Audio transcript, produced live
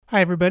Hi,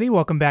 everybody.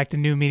 Welcome back to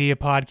New Media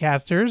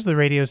Podcasters, the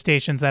radio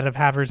stations out of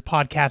Havers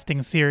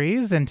podcasting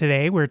series. And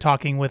today we're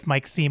talking with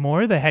Mike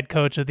Seymour, the head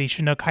coach of the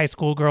Chinook High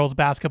School girls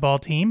basketball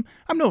team.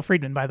 I'm Noah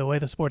Friedman, by the way,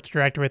 the sports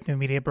director with New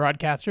Media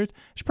Broadcasters.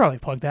 Should probably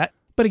plug that.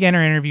 But again,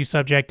 our interview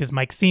subject is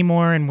Mike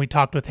Seymour, and we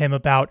talked with him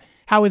about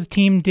how his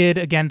team did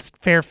against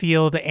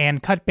Fairfield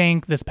and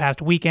Cutbank this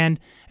past weekend,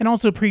 and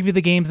also preview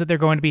the games that they're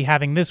going to be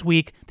having this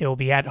week. They will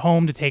be at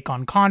home to take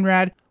on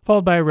Conrad,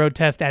 followed by a road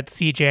test at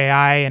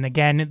CJI. And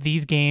again,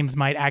 these games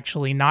might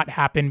actually not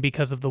happen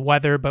because of the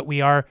weather, but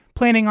we are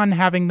planning on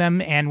having them,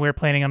 and we're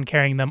planning on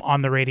carrying them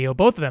on the radio,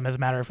 both of them, as a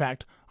matter of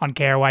fact, on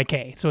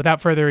KRYK. So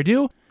without further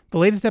ado, the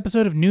latest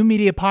episode of New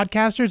Media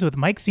Podcasters with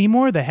Mike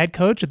Seymour, the head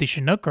coach of the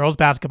Chinook girls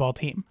basketball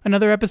team.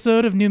 Another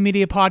episode of New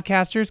Media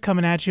Podcasters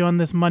coming at you on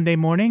this Monday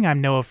morning.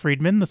 I'm Noah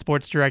Friedman, the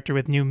sports director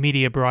with New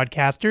Media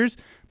Broadcasters.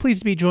 Pleased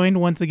to be joined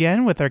once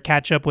again with our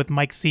catch-up with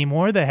Mike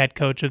Seymour, the head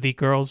coach of the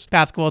girls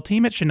basketball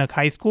team at Chinook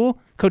High School.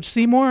 Coach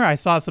Seymour, I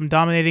saw some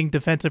dominating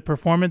defensive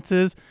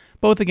performances,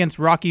 both against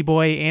Rocky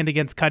Boy and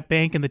against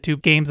Cutbank in the two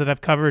games that I've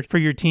covered for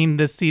your team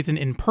this season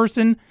in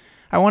person.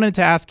 I wanted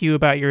to ask you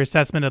about your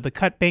assessment of the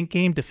Cutbank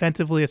game,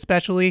 defensively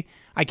especially.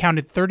 I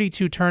counted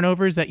 32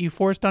 turnovers that you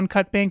forced on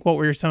Cutbank. What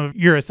were some of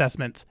your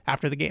assessments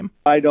after the game?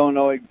 I don't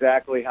know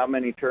exactly how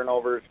many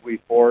turnovers we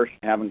forced.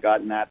 Haven't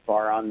gotten that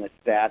far on the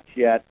stats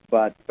yet,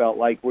 but felt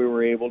like we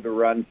were able to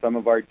run some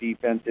of our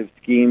defensive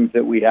schemes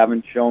that we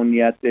haven't shown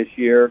yet this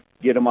year,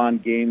 get them on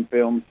game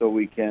film so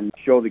we can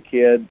show the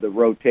kids the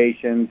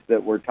rotations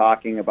that we're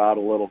talking about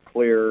a little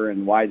clearer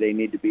and why they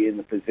need to be in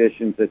the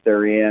positions that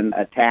they're in,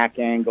 attack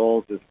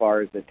angles as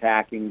far as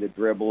attacking the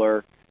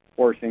dribbler,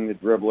 forcing the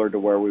dribbler to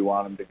where we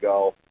want them to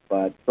go.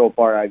 But so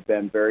far, I've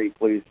been very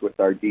pleased with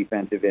our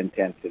defensive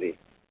intensity.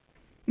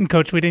 And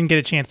Coach, we didn't get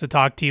a chance to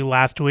talk to you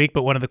last week,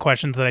 but one of the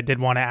questions that I did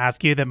want to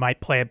ask you that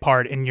might play a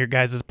part in your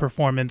guys'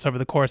 performance over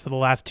the course of the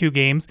last two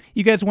games.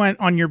 You guys went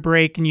on your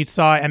break and you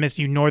saw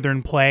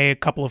MSU-Northern play a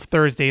couple of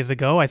Thursdays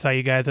ago. I saw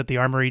you guys at the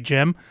Armory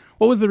Gym.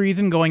 What was the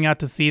reason going out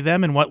to see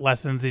them, and what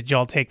lessons did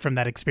y'all take from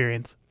that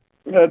experience?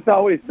 It's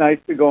always nice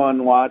to go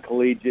and watch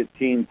collegiate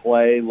team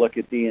play, look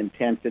at the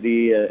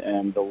intensity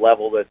and the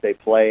level that they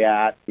play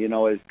at. You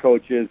know, as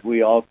coaches,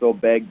 we also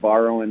beg,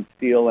 borrow, and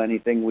steal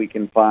anything we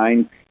can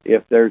find.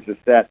 If there's a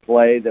set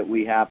play that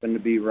we happen to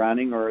be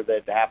running or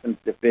that happens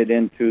to fit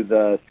into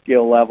the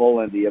skill level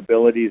and the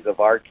abilities of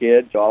our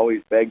kids,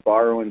 always beg,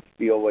 borrow, and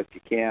steal what you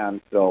can.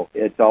 So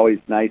it's always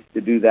nice to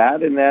do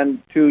that. And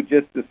then, too,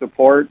 just to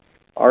support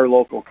our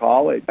local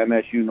college,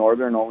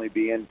 MSU-Northern only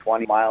being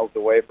 20 miles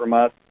away from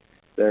us.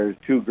 There's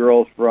two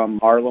girls from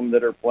Harlem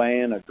that are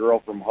playing, a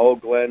girl from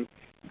Hoagland,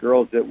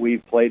 girls that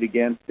we've played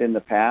against in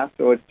the past.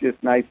 So it's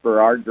just nice for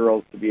our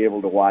girls to be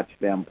able to watch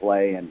them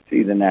play and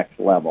see the next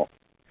level.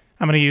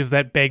 I'm going to use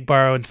that beg,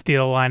 borrow, and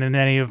steal line in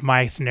any of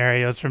my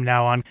scenarios from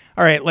now on.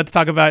 All right, let's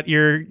talk about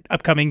your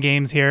upcoming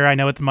games here. I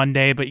know it's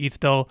Monday, but you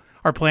still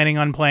are planning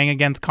on playing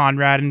against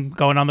Conrad and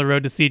going on the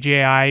road to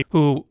CJI,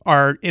 who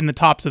are in the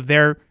tops of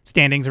their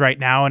standings right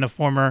now and a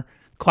former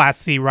Class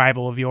C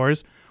rival of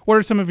yours. What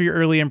are some of your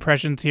early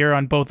impressions here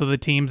on both of the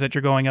teams that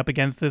you're going up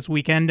against this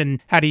weekend, and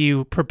how do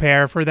you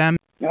prepare for them?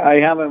 I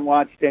haven't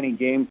watched any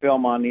game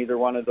film on either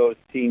one of those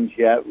teams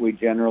yet. We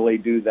generally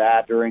do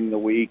that during the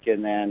week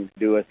and then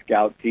do a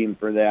scout team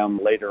for them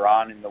later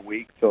on in the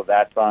week, so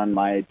that's on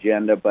my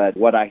agenda. But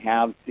what I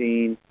have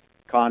seen,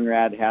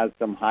 Conrad has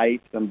some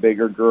height, some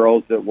bigger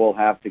girls that we'll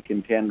have to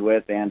contend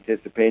with,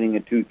 anticipating a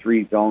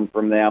 2-3 zone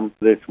from them.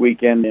 This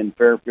weekend in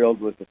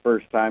Fairfield was the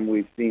first time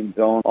we've seen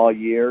zone all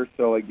year,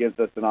 so it gives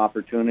us an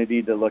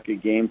opportunity to look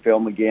at game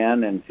film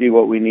again and see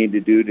what we need to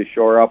do to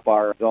shore up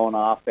our zone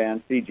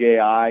offense.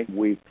 CJI,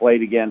 we've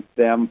played against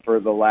them for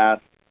the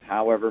last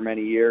however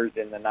many years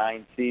in the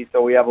 9C,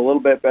 so we have a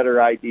little bit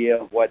better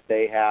idea of what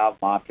they have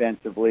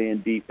offensively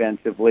and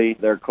defensively.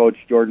 Their coach,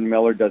 Jordan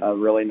Miller, does a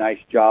really nice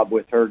job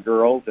with her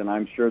girls, and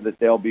I'm sure that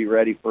they'll be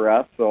ready for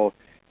us. So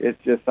it's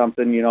just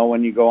something, you know,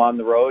 when you go on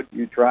the road,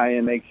 you try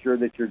and make sure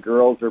that your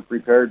girls are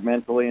prepared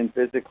mentally and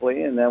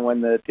physically, and then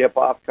when the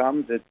tip-off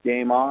comes, it's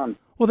game on.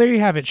 Well, there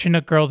you have it.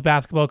 Chinook girls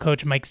basketball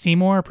coach Mike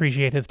Seymour.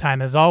 Appreciate his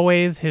time as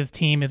always. His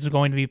team is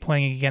going to be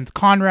playing against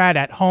Conrad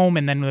at home,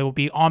 and then they will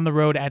be on the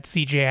road at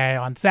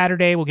CJI on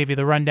Saturday. We'll give you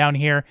the rundown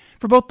here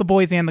for both the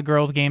boys and the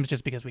girls games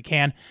just because we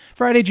can.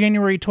 Friday,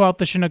 January 12th,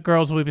 the Chinook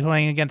girls will be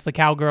playing against the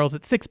Cowgirls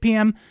at 6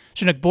 p.m.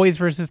 Chinook boys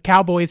versus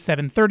Cowboys,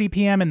 7:30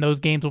 p.m., and those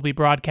games will be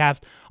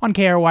broadcast on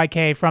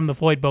KRYK from the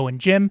Floyd Bowen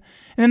Gym.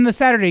 And then the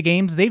Saturday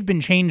games, they've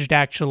been changed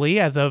actually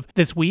as of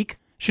this week.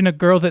 Chinook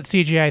girls at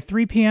CGI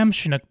 3 p.m.,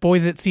 Chinook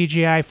boys at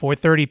CGI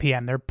 4:30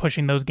 p.m. They're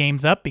pushing those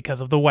games up because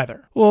of the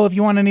weather. Well, if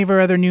you want any of our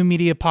other New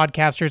Media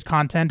Podcasters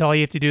content, all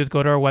you have to do is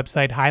go to our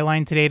website,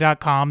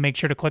 highlinetoday.com, make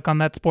sure to click on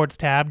that sports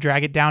tab,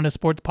 drag it down to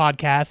sports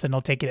podcasts, and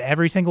it'll take you to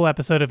every single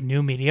episode of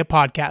New Media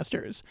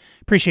Podcasters.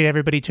 Appreciate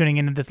everybody tuning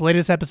in to this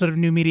latest episode of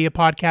New Media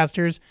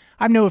Podcasters.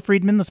 I'm Noah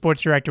Friedman, the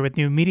sports director with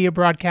New Media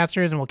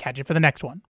Broadcasters, and we'll catch you for the next one.